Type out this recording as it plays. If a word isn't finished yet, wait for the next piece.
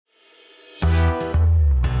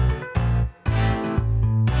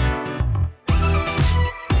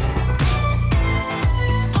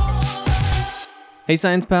Hey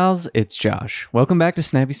Science Pals, it's Josh. Welcome back to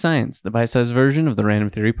Snappy Science, the bite-sized version of the Random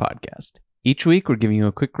Theory podcast. Each week, we're giving you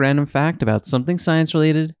a quick random fact about something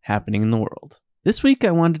science-related happening in the world. This week, I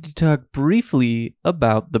wanted to talk briefly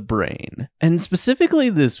about the brain, and specifically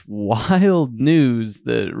this wild news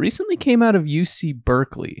that recently came out of UC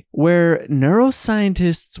Berkeley, where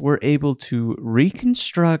neuroscientists were able to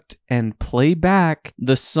reconstruct and play back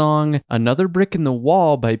the song Another Brick in the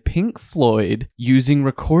Wall by Pink Floyd using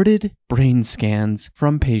recorded brain scans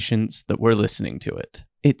from patients that were listening to it.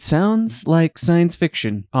 It sounds like science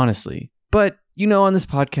fiction, honestly, but you know, on this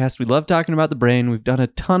podcast, we love talking about the brain. We've done a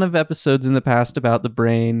ton of episodes in the past about the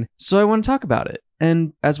brain, so I want to talk about it.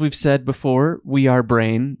 And as we've said before, we are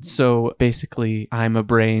brain, so basically I'm a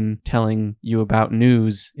brain telling you about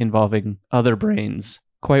news involving other brains.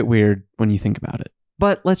 Quite weird when you think about it.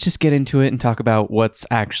 But let's just get into it and talk about what's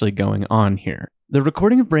actually going on here. The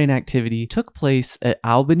recording of brain activity took place at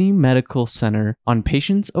Albany Medical Center on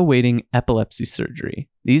patients awaiting epilepsy surgery.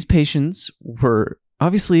 These patients were...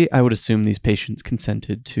 Obviously, I would assume these patients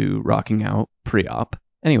consented to rocking out pre-op.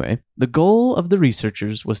 Anyway, the goal of the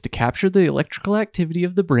researchers was to capture the electrical activity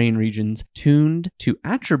of the brain regions tuned to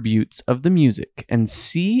attributes of the music and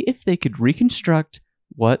see if they could reconstruct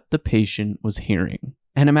what the patient was hearing.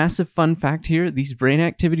 And a massive fun fact here, these brain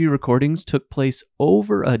activity recordings took place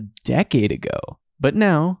over a decade ago. But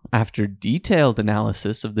now, after detailed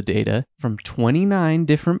analysis of the data from 29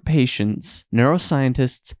 different patients,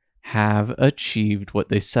 neuroscientists have achieved what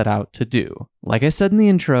they set out to do. Like I said in the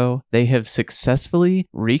intro, they have successfully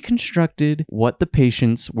reconstructed what the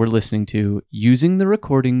patients were listening to using the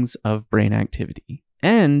recordings of brain activity.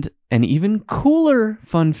 And an even cooler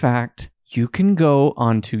fun fact, you can go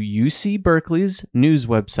onto UC Berkeley's news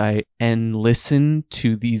website and listen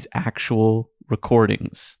to these actual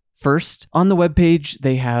recordings. First, on the webpage,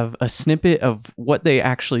 they have a snippet of what they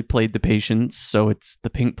actually played the patients, so it's the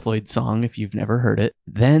Pink Floyd song if you've never heard it.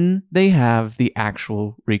 Then they have the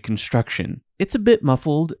actual reconstruction. It's a bit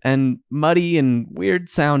muffled and muddy and weird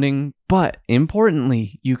sounding, but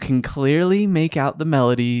importantly, you can clearly make out the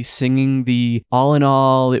melody singing the "all in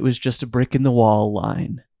all, it was just a brick in the wall"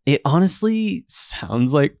 line. It honestly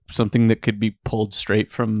sounds like something that could be pulled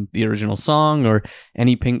straight from the original song or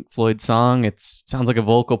any Pink Floyd song. It sounds like a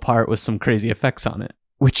vocal part with some crazy effects on it,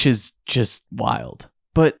 which is just wild.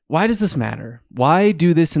 But why does this matter? Why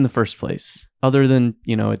do this in the first place? Other than,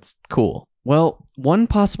 it's cool. Well, one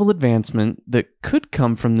possible advancement that could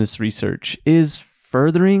come from this research is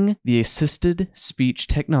furthering the assisted speech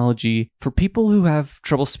technology for people who have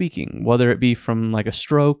trouble speaking, whether it be from like a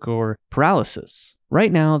stroke or paralysis.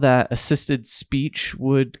 Right now, that assisted speech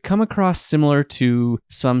would come across similar to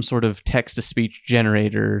some sort of text-to-speech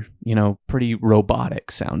generator, pretty robotic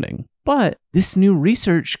sounding. But this new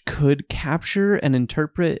research could capture and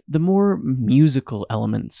interpret the more musical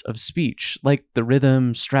elements of speech, like the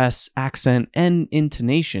rhythm, stress, accent, and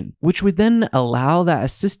intonation, which would then allow that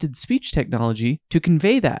assisted speech technology to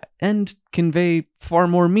convey that and convey far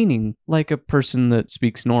more meaning like a person that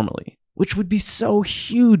speaks normally, which would be so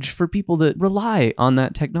huge for people that rely on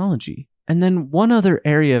that technology. And then one other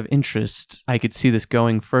area of interest I could see this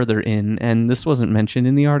going further in, and this wasn't mentioned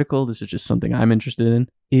in the article, this is just something I'm interested in,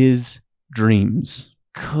 is dreams.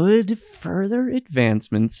 Could further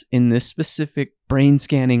advancements in this specific brain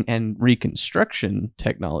scanning and reconstruction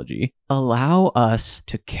technology allow us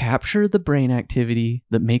to capture the brain activity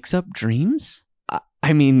that makes up dreams?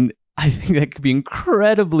 I think that could be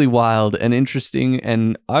incredibly wild and interesting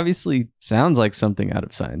and obviously sounds like something out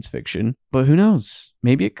of science fiction, but who knows?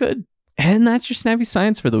 Maybe it could. And that's your Snappy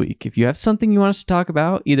Science for the week. If you have something you want us to talk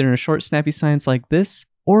about, either in a short Snappy Science like this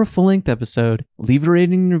or a full-length episode, leave a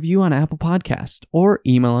rating and review on Apple Podcast or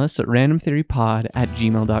email us at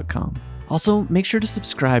randomtheorypod@gmail.com. Also, make sure to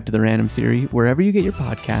subscribe to The Random Theory wherever you get your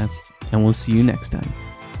podcasts, and we'll see you next time.